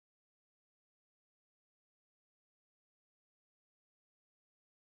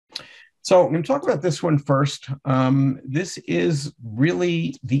So I'm going to talk about this one first. This is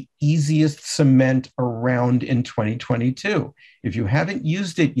really the easiest cement around in 2022. If you haven't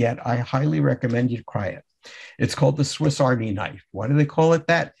used it yet, I highly recommend you try it. It's called the Swiss Army knife. Why do they call it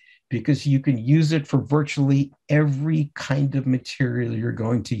that? Because you can use it for virtually every kind of material you're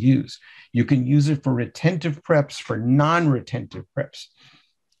going to use. You can use it for retentive preps, for non-retentive preps.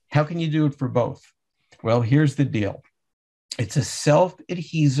 How can you do it for both? Well, here's the deal. It's a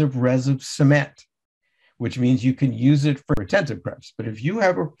self-adhesive resin cement, which means you can use it for retentive preps. But if you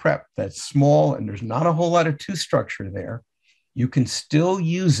have a prep that's small and there's not a whole lot of tooth structure there, you can still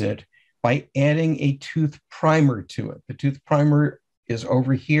use it by adding a tooth primer to it. The tooth primer is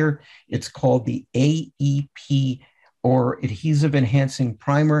over here. It's called the AEP, or adhesive enhancing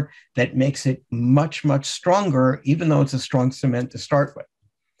primer, that makes it much, much stronger, even though it's a strong cement to start with.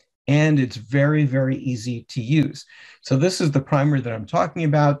 And it's very, very easy to use. So this is the primer that I'm talking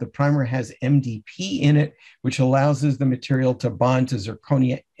about. The primer has MDP in it, which allows the material to bond to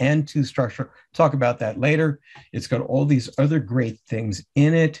zirconia and tooth structure. Talk about that later. It's got all these other great things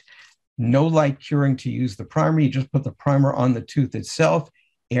in it. No light curing to use the primer. You just put the primer on the tooth itself,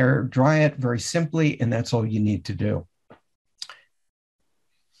 air dry it very simply, and that's all you need to do.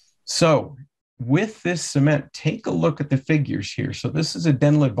 So with this cement, take a look at the figures here. So this is a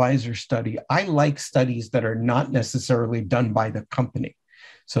dental advisor study. I like studies that are not necessarily done by the company.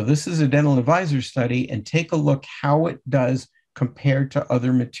 So this is a dental advisor study, and take a look how it does compared to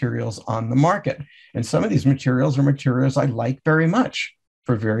other materials on the market. And some of these materials are materials I like very much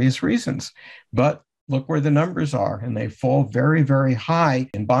for various reasons. But look where the numbers are, and they fall very, very high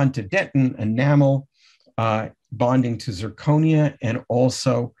in bond to dentin, enamel, bonding to zirconia, and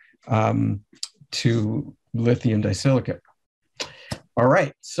also to lithium disilicate. All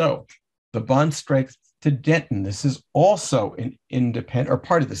right, so the bond strength to dentin. This is also an independent, or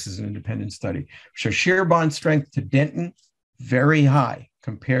part of this is an independent study. So shear bond strength to dentin, very high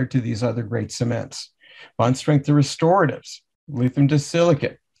compared to these other great cements. Bond strength to restoratives, lithium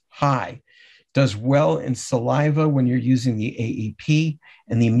disilicate, high. Does well in saliva when you're using the AEP,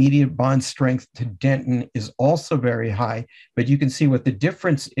 and the immediate bond strength to dentin is also very high, but you can see what the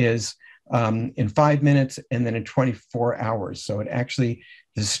difference is in 5 minutes and then in 24 hours. So it actually,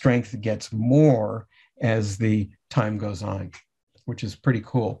 the strength gets more as the time goes on, which is pretty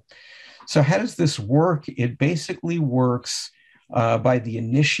cool. So how does this work? It basically works by the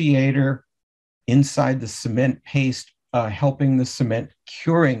initiator inside the cement paste, helping the cement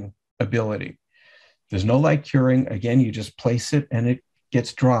curing ability. There's no light curing. Again, you just place it and it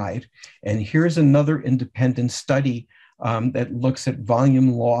gets dried. And here's another independent study that looks at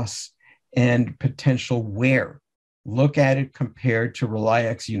volume loss and potential wear. Look at it compared to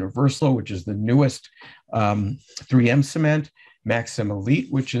Reliax Universal, which is the newest 3M cement, Maxim Elite,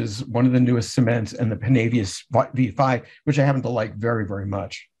 which is one of the newest cements, and the Panavius V5, which I happen to like very, very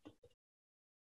much.